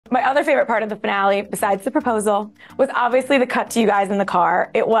My other favorite part of the finale, besides the proposal, was obviously the cut to you guys in the car.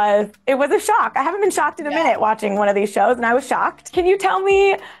 It was a shock. I haven't been shocked in a minute watching one of these shows, and I was shocked. Can you tell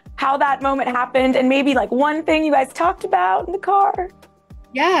me how that moment happened and maybe like one thing you guys talked about in the car?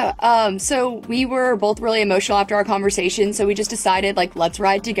 Yeah, so we were both really emotional after our conversation, so we just decided, like, let's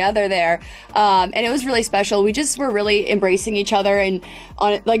ride together there. And it was really special. We just were really embracing each other and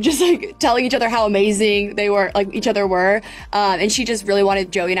just telling each other how amazing they were, like, each other were. And she just really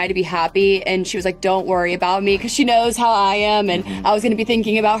wanted Joey and I to be happy, and she was like, don't worry about me, because she knows how I am, and I was going to be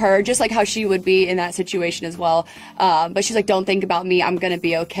thinking about her, just like how she would be in that situation as well. But she's like, don't think about me, I'm going to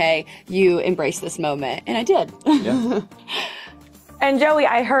be okay. You embrace this moment. And I did. Yeah. And Joey,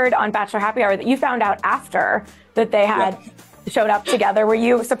 I heard on Bachelor Happy Hour that you found out after that they had showed up together. Were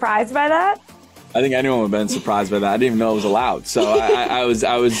you surprised by that? I think anyone would have been surprised by that. I didn't even know it was allowed. So I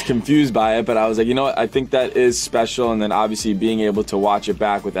was confused by it, but I was like, you know what? I think that is special. And then obviously being able to watch it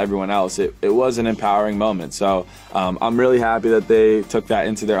back with everyone else, it was an empowering moment. So I'm really happy that they took that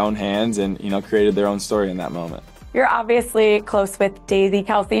into their own hands and, created their own story in that moment. You're obviously close with Daisy,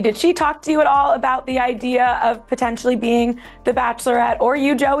 Kelsey. Did she talk to you at all about the idea of potentially being the Bachelorette, or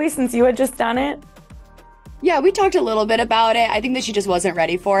you, Joey, since you had just done it? Yeah, we talked a little bit about it. I think that she just wasn't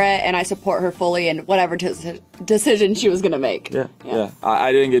ready for it, and I support her fully in whatever decision she was going to make. Yeah.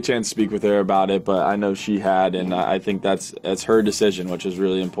 I didn't get a chance to speak with her about it, but I know she had, and I think that's her decision, which is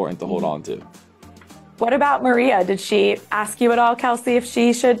really important to hold on to. What about Maria? Did she ask you at all, Kelsey, if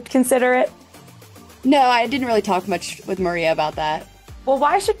she should consider it? No, I didn't really talk much with Maria about that. Well,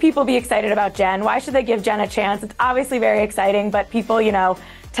 why should people be excited about Jen? Why should they give Jen a chance? It's obviously very exciting, but people,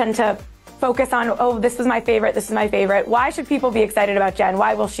 tend to focus on, oh, this was my favorite, this is my favorite. Why should people be excited about Jen?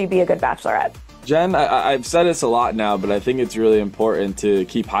 Why will she be a good Bachelorette? Jen, I've said this a lot now, but I think it's really important to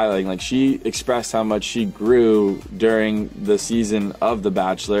keep highlighting. Like, she expressed how much she grew during the season of The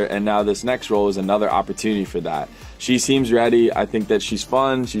Bachelor, and now this next role is another opportunity for that. She seems ready. I think that she's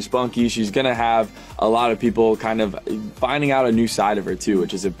fun, she's spunky, she's going to have a lot of people kind of finding out a new side of her too,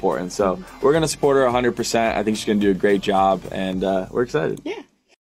 which is important. So we're going to support her 100%. I think she's going to do a great job, and we're excited. Yeah.